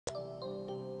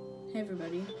Hey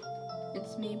everybody,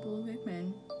 it's me, Blue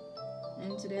Pikmin,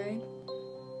 and today,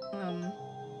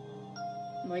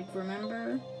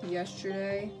 remember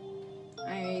yesterday,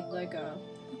 I made a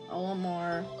little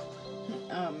more,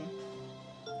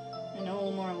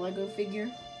 Lego figure?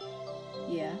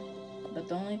 Yeah, but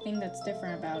the only thing that's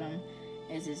different about him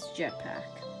is his jetpack.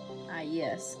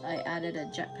 Yes, I added a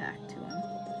jetpack to him.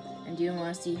 And do you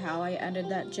want to see how I added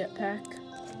that jetpack?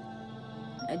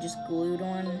 I just glued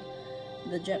on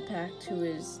the jetpack to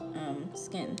his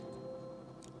skin,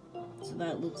 so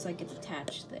that it looks like it's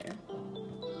attached there.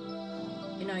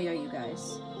 Yeah, you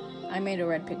guys, I made a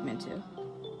red Pikmin too.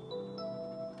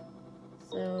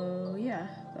 So yeah,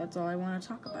 that's all I want to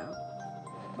talk about.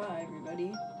 Bye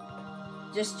everybody.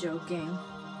 Just joking.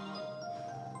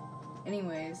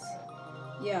 Anyways,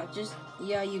 yeah,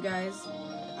 you guys,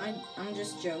 I'm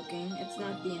just joking. It's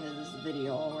not the end of this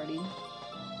video already.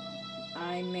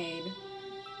 I made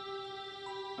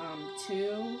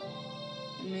 2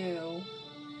 new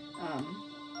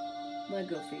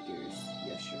Lego figures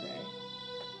yesterday.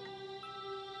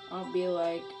 I'll be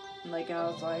I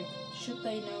was like, should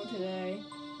they know today?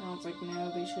 And I was like,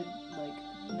 no, they should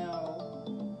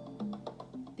know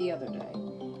the other day.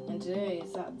 And today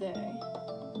is that day.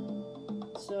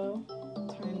 So,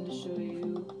 time to show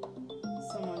you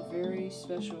someone very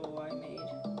special I made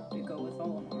to go with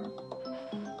Olimar.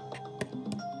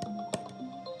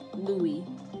 Louie.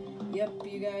 Yep,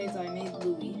 you guys, I made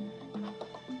Louie.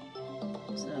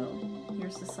 So,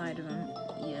 here's the side of him.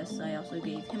 Yes, I also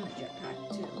gave him a jetpack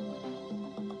too.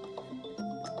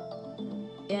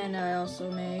 And I also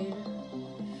made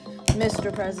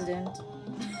Mr. President.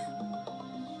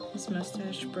 His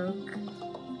mustache broke.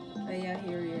 But yeah,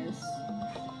 here he is.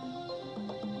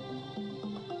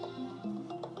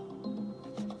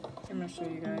 I'm gonna show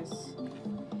you guys.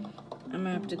 I'm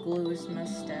gonna have to glue his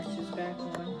mustaches back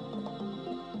on.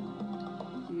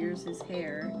 Here's his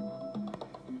hair.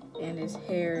 And his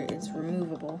hair is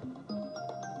removable.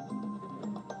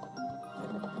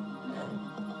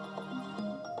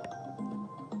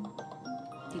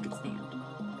 He can stand.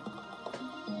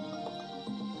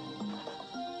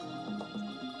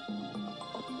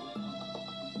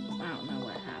 I don't know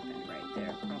what happened right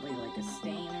there. Probably like a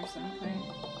stain or something.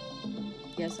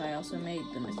 Yes, I also made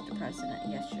the Mr. President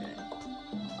yesterday.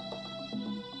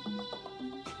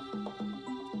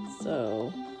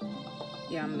 So,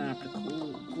 yeah, I'm gonna have to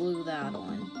glue that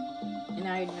on. And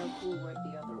I had no clue where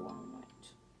the other one went.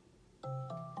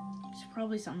 There's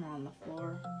probably somewhere on the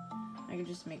floor. I could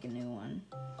just make a new one.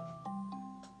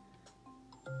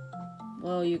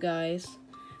 Well, you guys,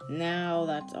 now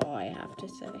that's all I have to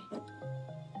say.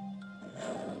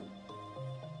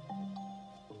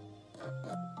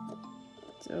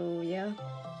 So, yeah.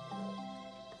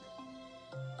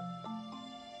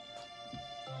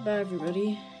 Bye,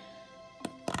 everybody.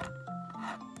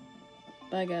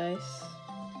 Bye, guys.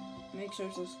 Make sure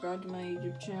to subscribe to my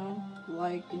YouTube channel,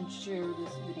 like and share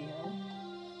this video,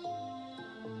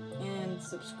 and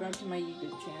subscribe to my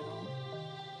YouTube channel.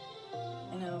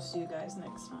 And I'll see you guys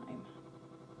next time.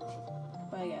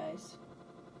 Bye, guys.